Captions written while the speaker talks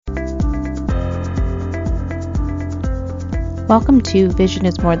Welcome to Vision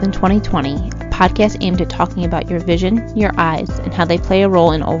is More Than 2020, a podcast aimed at talking about your vision, your eyes, and how they play a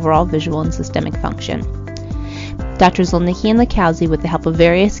role in overall visual and systemic function. Dr. Zolnicki and Lakowski, with the help of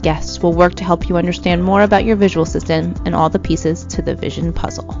various guests, will work to help you understand more about your visual system and all the pieces to the vision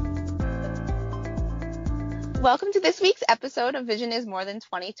puzzle. Welcome to this week's episode of Vision is More Than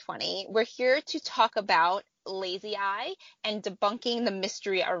 2020. We're here to talk about lazy eye and debunking the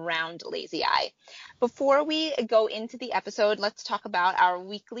mystery around lazy eye. Before we go into the episode, let's talk about our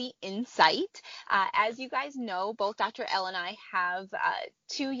weekly insight. As you guys know, both Dr. L and I have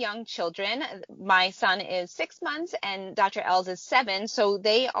two young children. My son is 6 months and Dr. L's is 7, so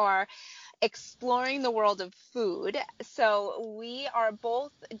they are exploring the world of food. So we are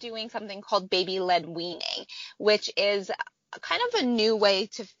both doing something called baby-led weaning, which is kind of a new way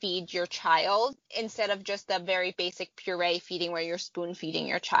to feed your child instead of just the very basic puree feeding where you're spoon feeding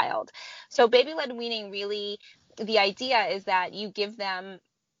your child. So baby-led weaning, really, the idea is that you give them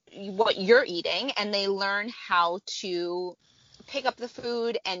what you're eating and they learn how to pick up the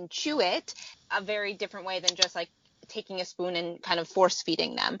food and chew it a very different way than just like taking a spoon and kind of force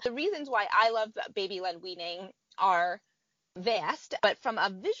feeding them. The reasons why I love baby-led weaning are vast, but from a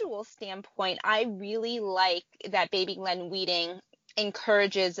visual standpoint, I really like that baby-led weaning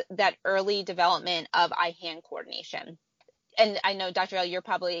encourages that early development of eye-hand coordination. And I know, Dr. L, you're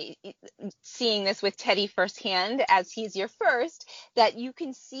probably seeing this with Teddy firsthand as he's your first, that you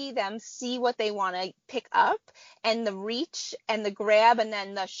can see them see what they want to pick up and the reach and the grab and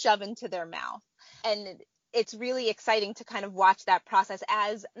then the shove into their mouth. And it's really exciting to kind of watch that process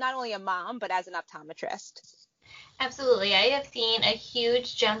as not only a mom, but as an optometrist. Absolutely. I have seen a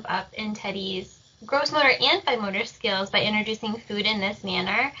huge jump up in Teddy's gross motor and fine motor skills by introducing food in this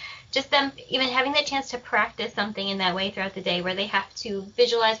manner. Just them even having the chance to practice something in that way throughout the day where they have to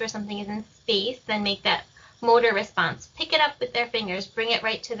visualize where something is in space, then make that motor response, pick it up with their fingers, bring it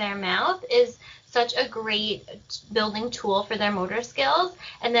right to their mouth is such a great building tool for their motor skills.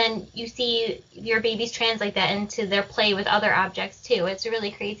 And then you see your babies translate that into their play with other objects too. It's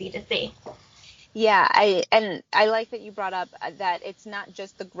really crazy to see. Yeah, I like that you brought up that it's not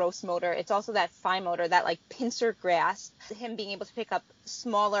just the gross motor, it's also that fine motor, that like pincer grasp, him being able to pick up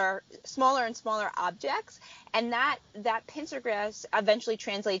smaller and smaller objects, and that pincer grasp eventually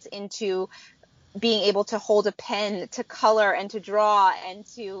translates into being able to hold a pen, to color and to draw and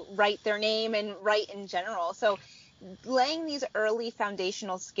to write their name and write in general. So laying these early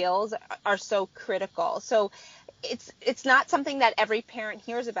foundational skills are so critical. So it's not something that every parent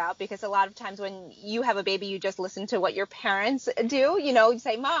hears about, because a lot of times when you have a baby, you just listen to what your parents do. You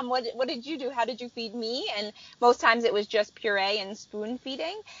say, Mom, what did you do? How did you feed me? And most times it was just puree and spoon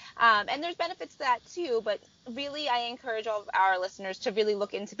feeding. And there's benefits to that too. But really, I encourage all of our listeners to really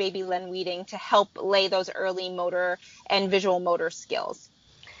look into baby-led weaning to help lay those early motor and visual motor skills.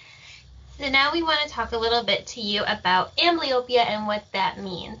 So now we want to talk a little bit to you about amblyopia and what that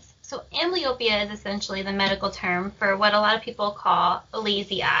means. So amblyopia is essentially the medical term for what a lot of people call a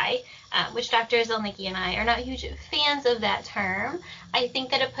lazy eye, which Dr. Zolnicki and I are not huge fans of that term. I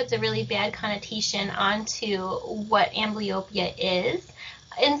think that it puts a really bad connotation onto what amblyopia is,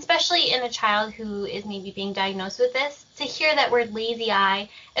 and especially in a child who is maybe being diagnosed with this. To hear that word lazy eye,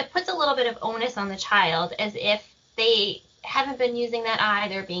 it puts a little bit of onus on the child, as if they haven't been using that eye,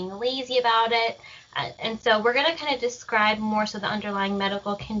 they're being lazy about it. And so we're going to kind of describe more so the underlying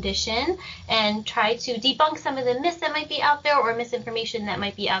medical condition and try to debunk some of the myths that might be out there or misinformation that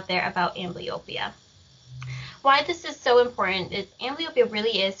might be out there about amblyopia. Why this is so important is amblyopia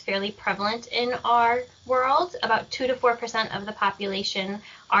really is fairly prevalent in our world. About 2 to 4% of the population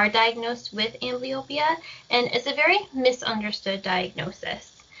are diagnosed with amblyopia, and it's a very misunderstood diagnosis.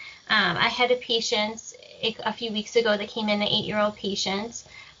 I had a patient a few weeks ago that came in, an 8-year-old patient.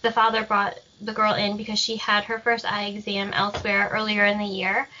 The father brought the girl in because she had her first eye exam elsewhere earlier in the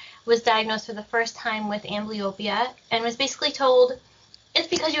year, was diagnosed for the first time with amblyopia, and was basically told, it's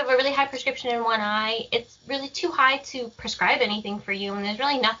because you have a really high prescription in one eye. It's really too high to prescribe anything for you, and there's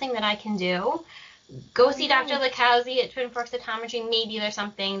really nothing that I can do. Go see Dr. Lakowski at Twin Forks Optometry. Maybe there's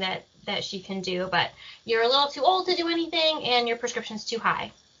something that she can do, but you're a little too old to do anything, and your prescription's too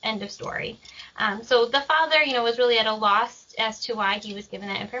high. End of story. So the father, was really at a loss as to why he was given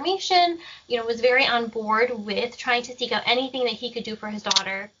that information, was very on board with trying to seek out anything that he could do for his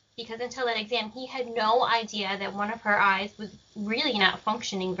daughter, because until that exam, he had no idea that one of her eyes was really not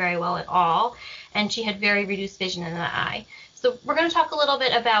functioning very well at all, and she had very reduced vision in the eye. So we're going to talk a little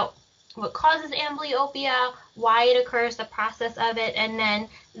bit about what causes amblyopia, why it occurs, the process of it, and then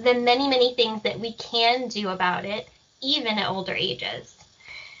the many, many things that we can do about it, even at older ages.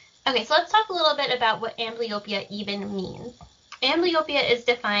 Okay, so let's talk a little bit about what amblyopia even means. Amblyopia is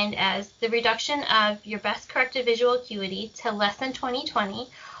defined as the reduction of your best corrected visual acuity to less than 20/20,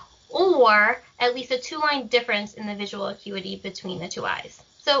 or at least a 2-line difference in the visual acuity between the two eyes.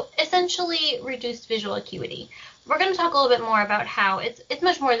 So essentially reduced visual acuity. We're going to talk a little bit more about how it's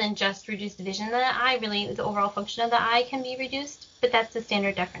much more than just reduced vision in the eye. Really, the overall function of the eye can be reduced, but that's the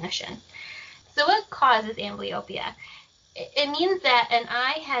standard definition. So what causes amblyopia? It means that an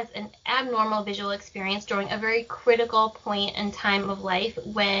eye has an abnormal visual experience during a very critical point in time of life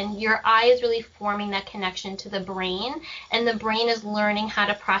when your eye is really forming that connection to the brain, and the brain is learning how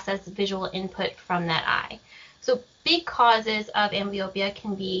to process visual input from that eye. So big causes of amblyopia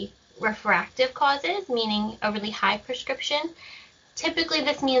can be refractive causes, meaning a really high prescription. Typically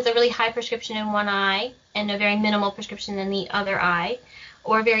this means a really high prescription in one eye and a very minimal prescription in the other eye,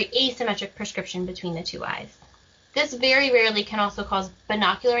 or a very asymmetric prescription between the two eyes. This very rarely can also cause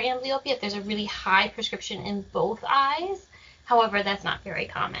binocular amblyopia if there's a really high prescription in both eyes. However, that's not very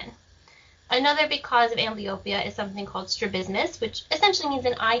common. Another big cause of amblyopia is something called strabismus, which essentially means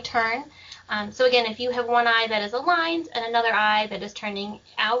an eye turn. So again, if you have one eye that is aligned and another eye that is turning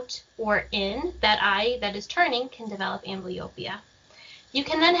out or in, that eye that is turning can develop amblyopia. You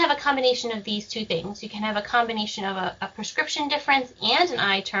can then have a combination of these two things. You can have a combination of a prescription difference and an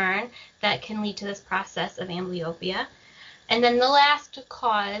eye turn that can lead to this process of amblyopia. And then the last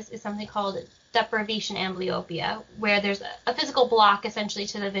cause is something called deprivation amblyopia, where there's a physical block essentially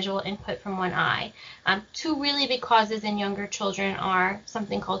to the visual input from one eye. Two really big causes in younger children are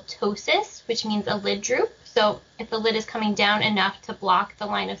something called ptosis, which means a lid droop. So if the lid is coming down enough to block the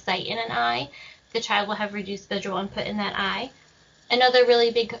line of sight in an eye, the child will have reduced visual input in that eye. Another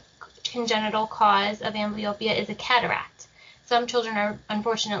really big congenital cause of amblyopia is a cataract. Some children are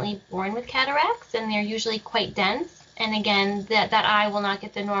unfortunately born with cataracts, and they're usually quite dense. And again, that eye will not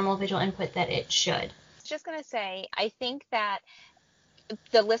get the normal visual input that it should. I was just going to say, I think that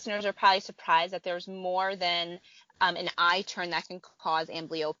the listeners are probably surprised that there's more than an eye turn that can cause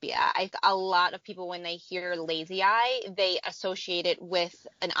amblyopia. A lot of people, when they hear lazy eye, they associate it with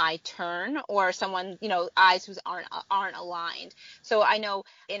an eye turn or someone, eyes who aren't aligned. So I know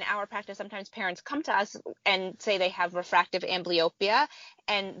in our practice, sometimes parents come to us and say they have refractive amblyopia,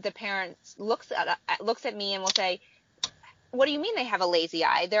 and the parent looks at me and will say, "What do you mean they have a lazy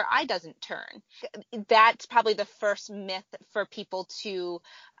eye? Their eye doesn't turn." That's probably the first myth for people to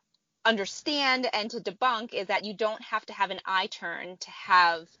understand and to debunk, is that you don't have to have an eye turn to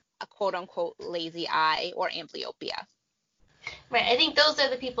have a quote unquote lazy eye or amblyopia. Right. I think those are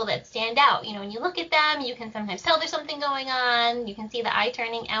the people that stand out. When you look at them, you can sometimes tell there's something going on. You can see the eye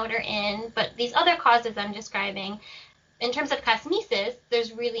turning out or in. But these other causes I'm describing, in terms of cosmesis,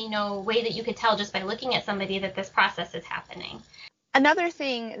 there's really no way that you could tell just by looking at somebody that this process is happening. Another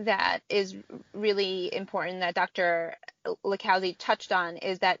thing that is really important that Dr. LaCalzi touched on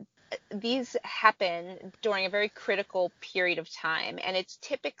is that these happen during a very critical period of time, and it's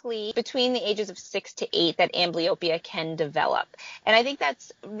typically between the ages of 6 to 8 that amblyopia can develop. And I think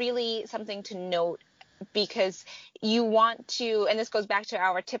that's really something to note, because you want to, and this goes back to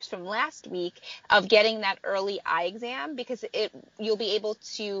our tips from last week of getting that early eye exam, because you'll be able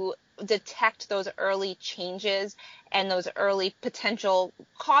to detect those early changes and those early potential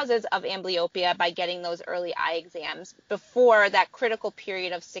causes of amblyopia by getting those early eye exams before that critical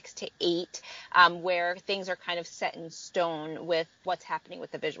period of 6 to 8, where things are kind of set in stone with what's happening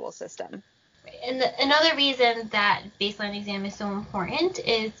with the visual system. And another reason that baseline exam is so important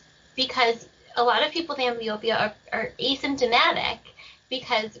is because a lot of people with amblyopia are asymptomatic,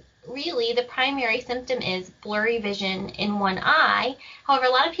 because really the primary symptom is blurry vision in one eye. However, a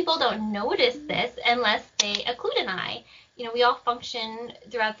lot of people don't notice this unless they occlude an eye. We all function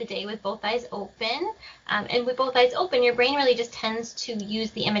throughout the day with both eyes open, and with both eyes open, your brain really just tends to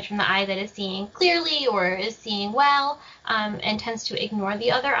use the image from the eye that is seeing clearly or is seeing well, and tends to ignore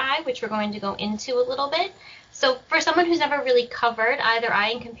the other eye, which we're going to go into a little bit. So for someone who's never really covered either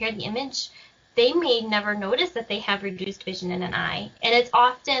eye and compared the image, they may never notice that they have reduced vision in an eye. And it's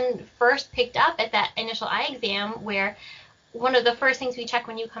often first picked up at that initial eye exam, where one of the first things we check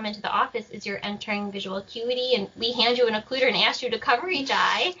when you come into the office is your entering visual acuity, and we hand you an occluder and ask you to cover each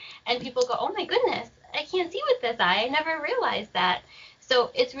eye, and people go, "Oh my goodness, I can't see with this eye. I never realized that." So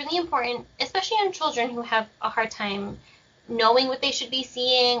it's really important, especially on children who have a hard time knowing what they should be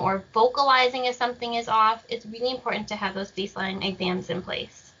seeing or vocalizing if something is off. It's really important to have those baseline exams in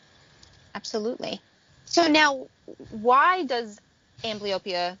place. Absolutely. So now, why does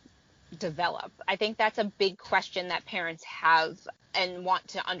amblyopia develop? I think that's a big question that parents have and want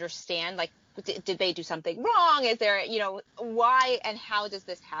to understand. Like, did they do something wrong? Is there, why and how does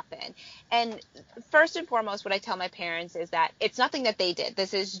this happen? And first and foremost, what I tell my parents is that it's nothing that they did.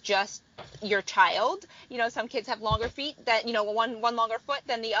 This is just your child. Some kids have longer feet that, one longer foot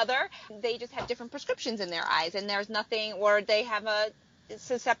than the other. They just have different prescriptions in their eyes, and there's nothing, or they have a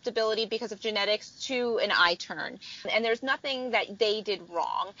susceptibility because of genetics to an eye turn, and there's nothing that they did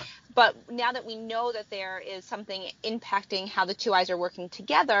wrong. But now that we know that there is something impacting how the two eyes are working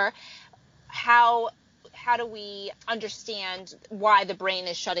together, how do we understand why the brain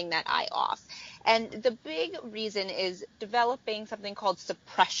is shutting that eye off? And the big reason is developing something called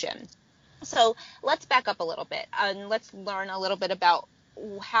suppression. So let's back up a little bit and let's learn a little bit about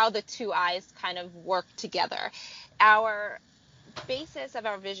how the two eyes kind of work together. Our basis of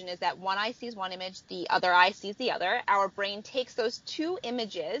our vision is that one eye sees one image, the other eye sees the other. Our brain takes those two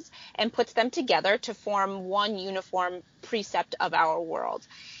images and puts them together to form one uniform precept of our world.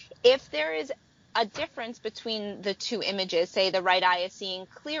 If there is a difference between the two images, say the right eye is seeing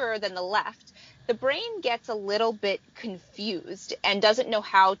clearer than the left, the brain gets a little bit confused and doesn't know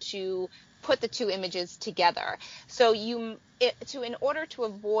how to put the two images together. So in order to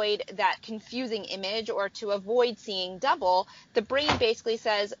avoid that confusing image or to avoid seeing double, the brain basically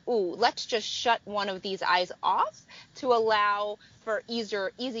says, ooh, let's just shut one of these eyes off to allow for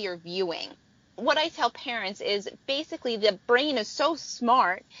easier viewing. What I tell parents is basically the brain is so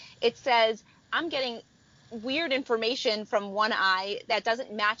smart, it says, I'm getting weird information from one eye that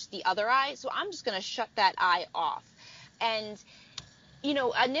doesn't match the other eye, so I'm just going to shut that eye off. And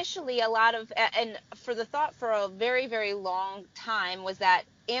initially for the thought for a very, very long time was that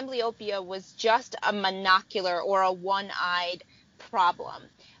amblyopia was just a monocular or a one-eyed problem.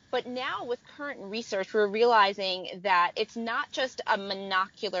 But now with current research, we're realizing that it's not just a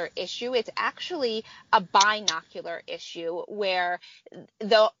monocular issue, it's actually a binocular issue where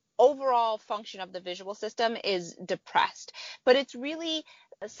the overall function of the visual system is depressed. But it's really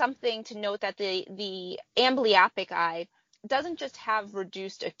something to note that the amblyopic eye doesn't just have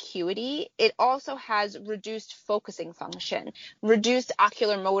reduced acuity, it also has reduced focusing function, reduced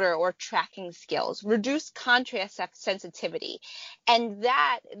ocular motor or tracking skills, reduced contrast sensitivity. And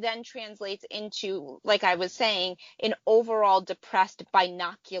that then translates into, like I was saying, an overall depressed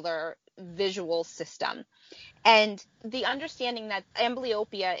binocular visual system. And the understanding that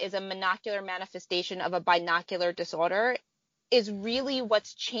amblyopia is a monocular manifestation of a binocular disorder is really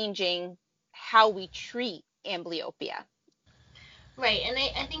what's changing how we treat amblyopia. Right, and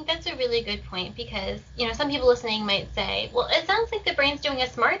I think that's a really good point because, some people listening might say, well, it sounds like the brain's doing a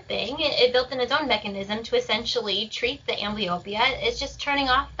smart thing. It built in its own mechanism to essentially treat the amblyopia. It's just turning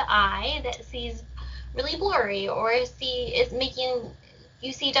off the eye that sees really blurry or is making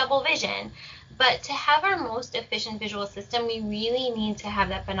you see double vision. But to have our most efficient visual system, we really need to have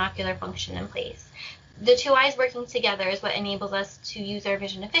that binocular function in place. The two eyes working together is what enables us to use our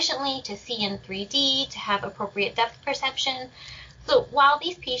vision efficiently, to see in 3D, to have appropriate depth perception. So while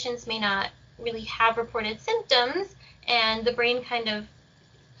these patients may not really have reported symptoms and the brain kind of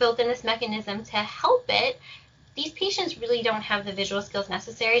built in this mechanism to help it, these patients really don't have the visual skills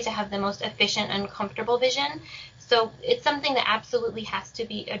necessary to have the most efficient and comfortable vision. So it's something that absolutely has to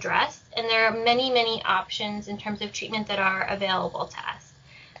be addressed, and there are many, many options in terms of treatment that are available to us.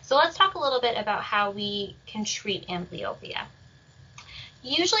 So let's talk a little bit about how we can treat amblyopia.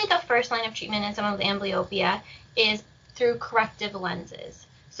 Usually the first line of treatment in someone with amblyopia is through corrective lenses.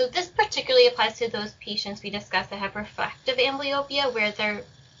 So this particularly applies to those patients we discussed that have refractive amblyopia, where their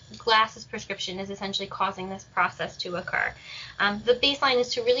glasses prescription is essentially causing this process to occur. The baseline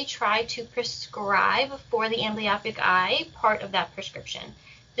is to really try to prescribe for the amblyopic eye part of that prescription.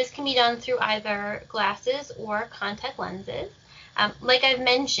 This can be done through either glasses or contact lenses. Like I've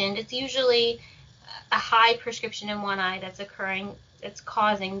mentioned, it's usually a high prescription in one eye that's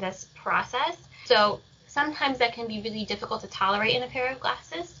causing this process. So sometimes that can be really difficult to tolerate in a pair of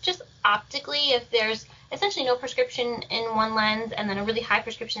glasses. Just optically, if there's essentially no prescription in one lens and then a really high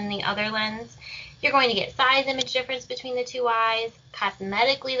prescription in the other lens, you're going to get size image difference between the two eyes.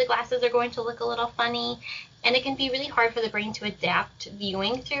 Cosmetically, the glasses are going to look a little funny, and it can be really hard for the brain to adapt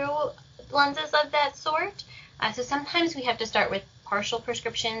viewing through lenses of that sort. So sometimes we have to start with partial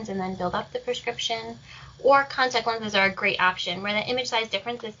prescriptions and then build up the prescription. Or contact lenses are a great option where the image size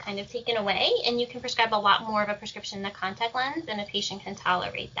difference is kind of taken away and you can prescribe a lot more of a prescription in the contact lens and a patient can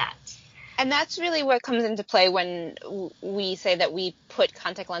tolerate that. And that's really what comes into play when we say that we put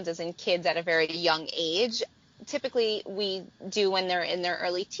contact lenses in kids at a very young age. Typically we do when they're in their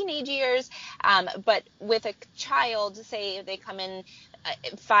early teenage years, but with a child, say they come in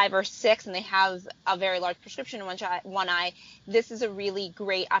 5 or 6 and they have a very large prescription in one eye, this is a really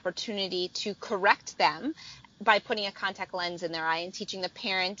great opportunity to correct them by putting a contact lens in their eye and teaching the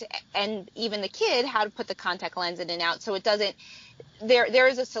parent and even the kid how to put the contact lens in and out so it doesn't. There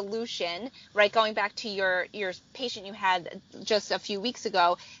is a solution, right? Going back to your patient you had just a few weeks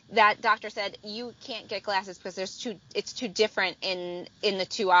ago, that doctor said you can't get glasses because it's too different in the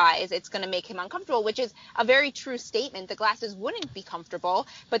two eyes. It's going to make him uncomfortable, which is a very true statement. The glasses wouldn't be comfortable,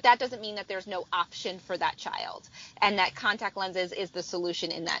 but that doesn't mean that there's no option for that child, and that contact lenses is the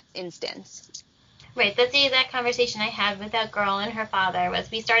solution in that instance. Right, that's the exact conversation I had with that girl and her father.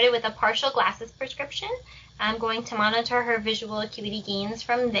 Was we started with a partial glasses prescription. I'm going to monitor her visual acuity gains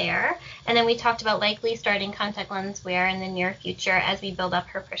from there, and then we talked about likely starting contact lens wear in the near future as we build up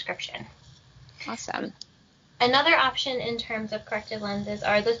her prescription. Awesome. Another option in terms of corrective lenses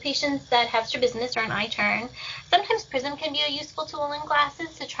are those patients that have strabismus or an eye turn. Sometimes Prism can be a useful tool in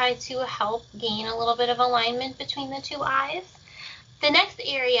glasses to try to help gain a little bit of alignment between the two eyes. The next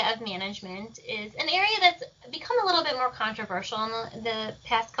area of management is an area that's become a little bit more controversial in the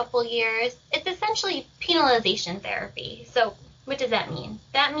past couple years. It's essentially penalization therapy. So what does that mean?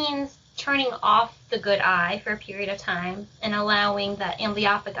 That means turning off the good eye for a period of time and allowing the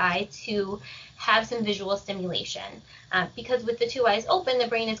amblyopic eye to have some visual stimulation. Because with the two eyes open, the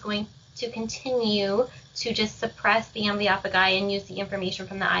brain is going to continue to just suppress the amblyopic eye and use the information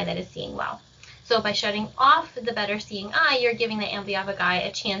from the eye that is seeing well. So by shutting off the better seeing eye, you're giving the amblyopic eye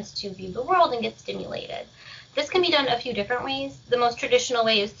a chance to view the world and get stimulated. This can be done a few different ways. The most traditional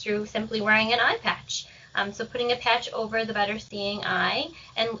way is through simply wearing an eye patch. So putting a patch over the better seeing eye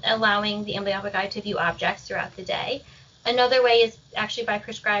and allowing the amblyopic eye to view objects throughout the day. Another way is actually by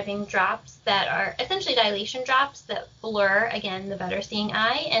prescribing drops that are essentially dilation drops that blur, again, the better seeing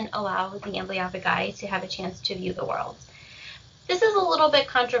eye and allow the amblyopic eye to have a chance to view the world. This is a little bit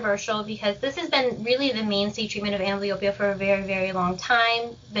controversial because this has been really the mainstay treatment of amblyopia for a very, very long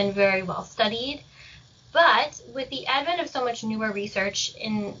time, been very well studied. But with the advent of so much newer research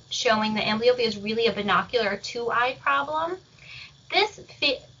in showing that amblyopia is really a binocular two-eye problem, this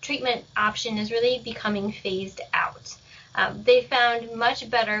treatment option is really becoming phased out. They found much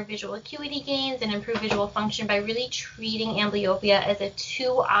better visual acuity gains and improved visual function by really treating amblyopia as a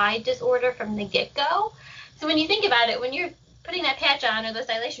two-eye disorder from the get-go. So when you think about it, when you're putting that patch on or those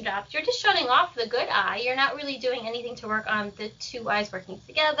dilation drops, you're just shutting off the good eye. You're not really doing anything to work on the two eyes working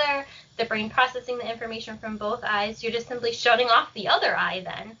together, the brain processing the information from both eyes. You're just simply shutting off the other eye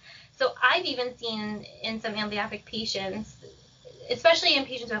then. So I've even seen in some amblyopic patients, especially in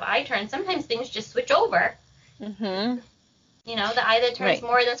patients who have eye turns, sometimes things just switch over. Mm-hmm. You know, the eye that turns Right.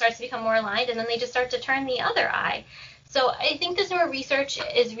 more then starts to become more aligned, and then they just start to turn the other eye. So I think this newer research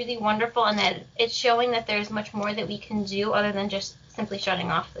is really wonderful in that it's showing that there's much more that we can do other than just simply shutting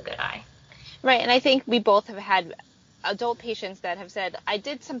off the good eye. Right, and I think we both have had adult patients that have said, I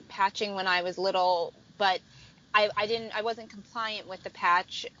did some patching when I was little, but I wasn't compliant with the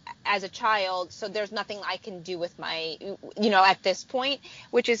patch as a child, so there's nothing I can do with my, at this point,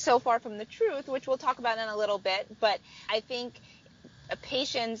 which is so far from the truth, which we'll talk about in a little bit. But I think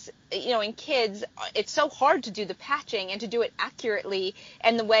patients, in kids, it's so hard to do the patching and to do it accurately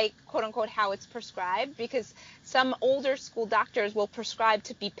and the way, quote unquote, how it's prescribed, because some older school doctors will prescribe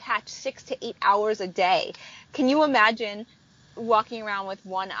to be patched 6 to 8 hours a day. Can you imagine walking around with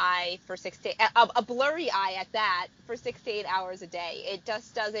one eye for a blurry eye at that, for 6 to 8 hours a day? It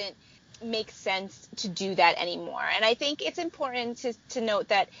just doesn't make sense to do that anymore. And I think it's important to note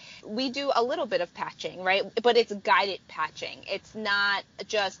that we do a little bit of patching, right? But it's guided patching. It's not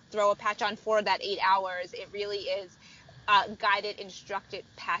just throw a patch on for that 8 hours. It really is guided, instructed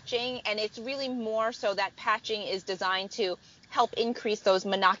patching. And it's really more so that patching is designed to help increase those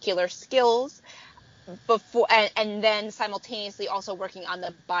monocular skills before, and then simultaneously also working on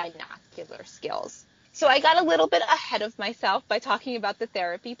the binocular skills. So I got a little bit ahead of myself by talking about the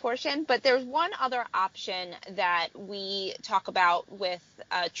therapy portion, but there's one other option that we talk about with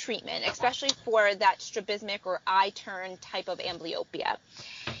treatment, especially for that strabismic or eye turn type of amblyopia,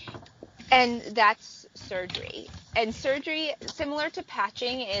 and that's surgery. And surgery, similar to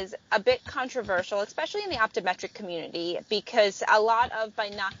patching, is a bit controversial, especially in the optometric community, because a lot of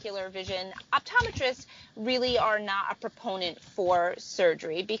binocular vision optometrists really are not a proponent for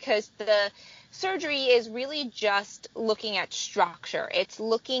surgery, because the surgery is really just looking at structure. It's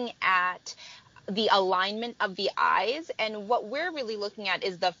looking at the alignment of the eyes, and what we're really looking at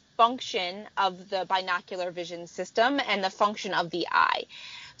is the function of the binocular vision system and the function of the eye.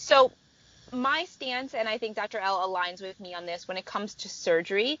 So my stance, and I think Dr. L aligns with me on this when it comes to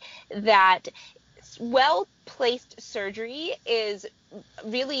surgery, that well-placed surgery is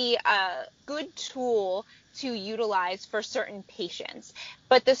really a good tool to utilize for certain patients.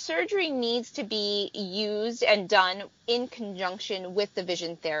 But the surgery needs to be used and done in conjunction with the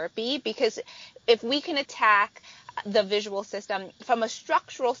vision therapy, because if we can attack the visual system from a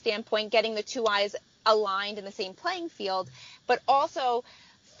structural standpoint, getting the two eyes aligned in the same playing field, but also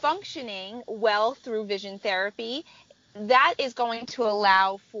functioning well through vision therapy, that is going to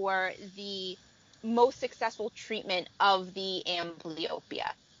allow for the most successful treatment of the amblyopia.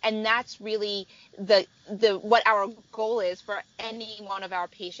 And that's really the what our goal is for any one of our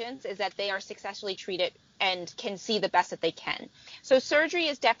patients, is that they are successfully treated and can see the best that they can. So surgery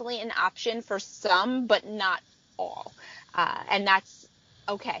is definitely an option for some, but not all. And that's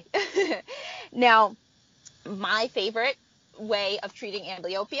okay. Now, my favorite way of treating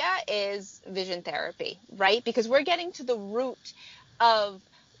amblyopia is vision therapy, right? Because we're getting to the root of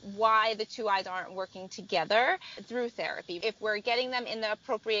why the two eyes aren't working together through therapy. If we're getting them in the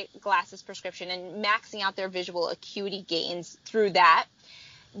appropriate glasses prescription and maxing out their visual acuity gains through that,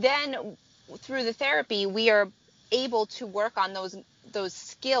 then through the therapy, we are able to work on those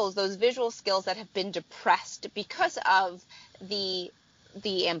skills, those visual skills that have been depressed because of the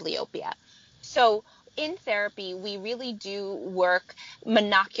amblyopia. So in therapy, we really do work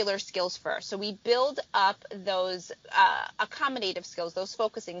monocular skills first. So we build up those accommodative skills, those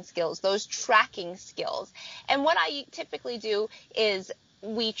focusing skills, those tracking skills. And what I typically do is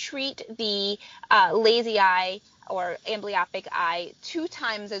we treat the lazy eye or amblyopic eye 2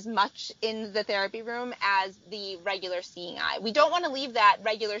 times as much in the therapy room as the regular seeing eye. We don't want to leave that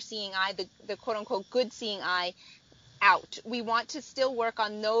regular seeing eye, the quote-unquote good seeing eye, out. We want to still work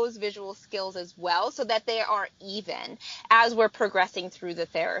on those visual skills as well, so that they are even as we're progressing through the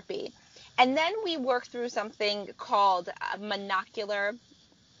therapy. And then we work through something called monocular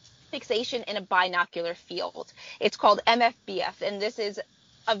fixation in a binocular field. It's called MFBF, and this is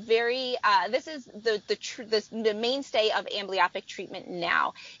a very this is the mainstay of amblyopic treatment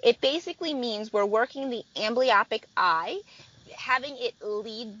now. It basically means we're working the amblyopic eye, having it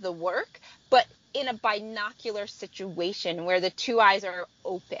lead the work, but in a binocular situation where the two eyes are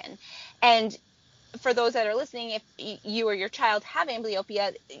open. And for those that are listening, if you or your child have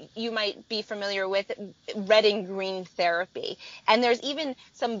amblyopia, you might be familiar with red and green therapy. And there's even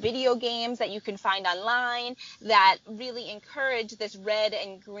some video games that you can find online that really encourage this red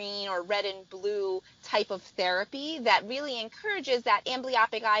and green or red and blue type of therapy that really encourages that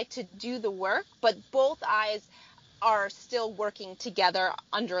amblyopic eye to do the work, but both eyes are still working together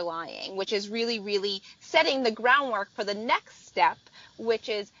underlying, which is really, really setting the groundwork for the next step, which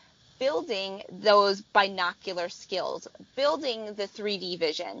is building those binocular skills, building the 3D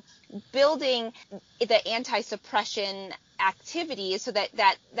vision, building the anti-suppression activities so that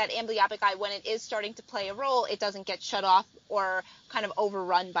amblyopic eye, when it is starting to play a role, it doesn't get shut off or kind of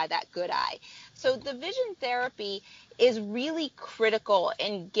overrun by that good eye. So the vision therapy is really critical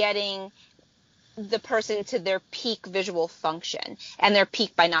in getting the person to their peak visual function and their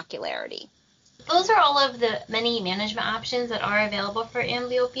peak binocularity. Those are all of the many management options that are available for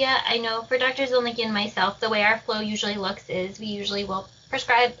amblyopia. I know for Dr. Zolnicki and myself, the way our flow usually looks is we usually will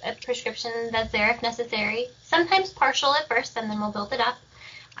prescribe a prescription that's there if necessary, sometimes partial at first, and then we'll build it up,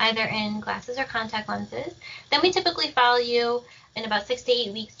 either in glasses or contact lenses. Then we typically follow you in about 6 to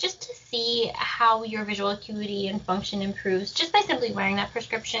 8 weeks just to see how your visual acuity and function improves just by simply wearing that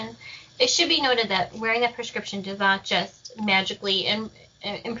prescription. It should be noted that wearing that prescription does not just magically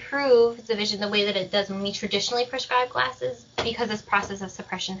improve the vision the way that it does when we traditionally prescribe glasses, because this process of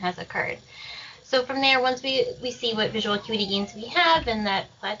suppression has occurred. So from there, once we see what visual acuity gains we have and that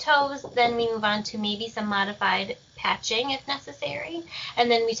plateaus, then we move on to maybe some modified patching if necessary.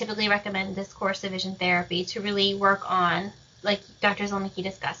 And then we typically recommend this course of vision therapy to really work on, like Dr. Zolnicki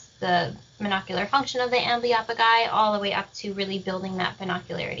discussed, the monocular function of the amblyopic eye, all the way up to really building that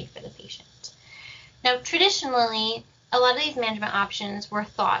binocularity for the patient. Now, traditionally, a lot of these management options were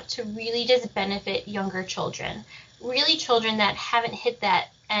thought to really just benefit younger children, really children that haven't hit that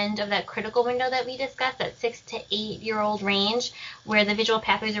end of that critical window that we discussed, that 6 to 8 year old range, where the visual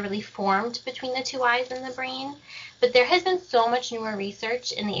pathways are really formed between the two eyes and the brain. But there has been so much newer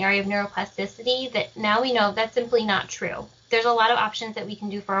research in the area of neuroplasticity that now we know that's simply not true. There's a lot of options that we can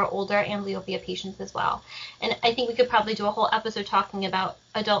do for our older amblyopia patients as well. And I think we could probably do a whole episode talking about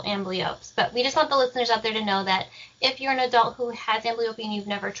adult amblyopes. But we just want the listeners out there to know that if you're an adult who has amblyopia and you've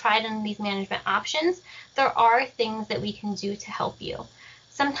never tried any of these management options, there are things that we can do to help you.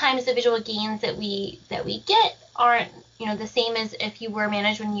 Sometimes the visual gains that we get aren't, the same as if you were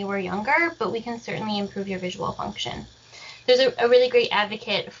managed when you were younger, but we can certainly improve your visual function. There's a really great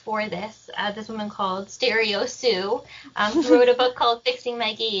advocate for this. This woman called Stereo Sue, who wrote a book called Fixing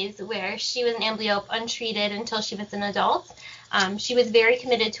My Gaze, where she was an amblyope untreated until she was an adult. She was very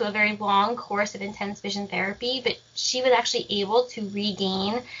committed to a very long course of intense vision therapy, but she was actually able to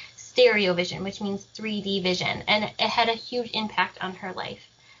regain stereo vision, which means 3D vision, and it had a huge impact on her life.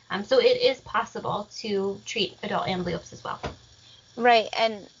 So it is possible to treat adult amblyopes as well. Right,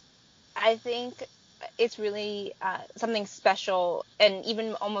 and I think it's really something special and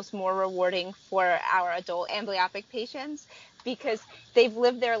even almost more rewarding for our adult amblyopic patients, because they've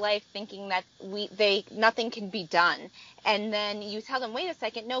lived their life thinking that nothing can be done. And then you tell them, wait a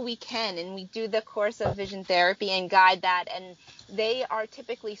second, no, we can. And we do the course of vision therapy and guide that. And they are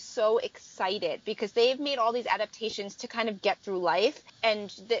typically so excited because they've made all these adaptations to kind of get through life.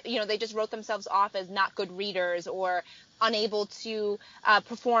 And, they just wrote themselves off as not good readers or unable to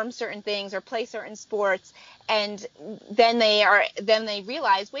perform certain things or play certain sports, and then they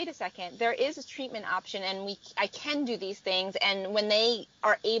realize, wait a second, there is a treatment option, and I can do these things. And when they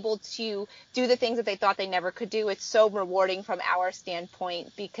are able to do the things that they thought they never could do, it's so rewarding from our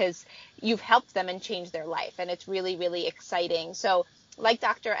standpoint because you've helped them and changed their life, and it's really, really exciting. So, like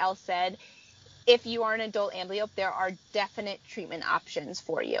Dr. L said, if you are an adult amblyope, there are definite treatment options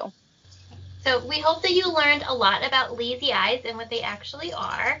for you. So we hope that you learned a lot about lazy eyes and what they actually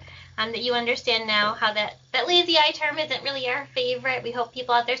are, that you understand now how that lazy eye term isn't really our favorite. We hope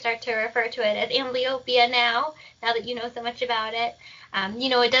people out there start to refer to it as amblyopia now that you know so much about it.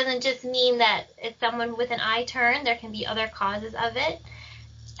 It doesn't just mean that it's someone with an eye turn. There can be other causes of it.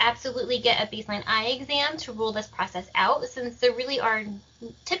 Absolutely get a baseline eye exam to rule this process out, since there really are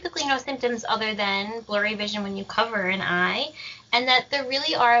typically no symptoms other than blurry vision when you cover an eye, and that there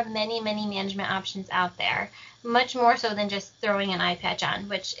really are many, many management options out there, much more so than just throwing an eye patch on,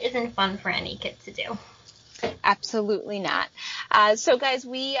 which isn't fun for any kid to do. Absolutely not. So guys,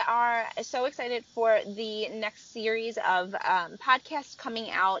 we are so excited for the next series of podcasts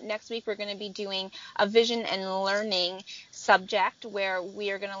coming out. Next week, we're going to be doing a vision and learning subject where we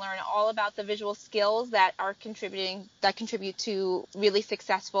are going to learn all about the visual skills that contribute to really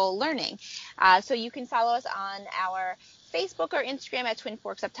successful learning. So you can follow us on our Facebook or Instagram at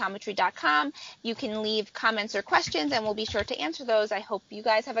twinforksoptometry.com. You can leave comments or questions, and we'll be sure to answer those. I hope you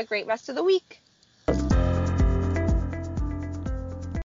guys have a great rest of the week.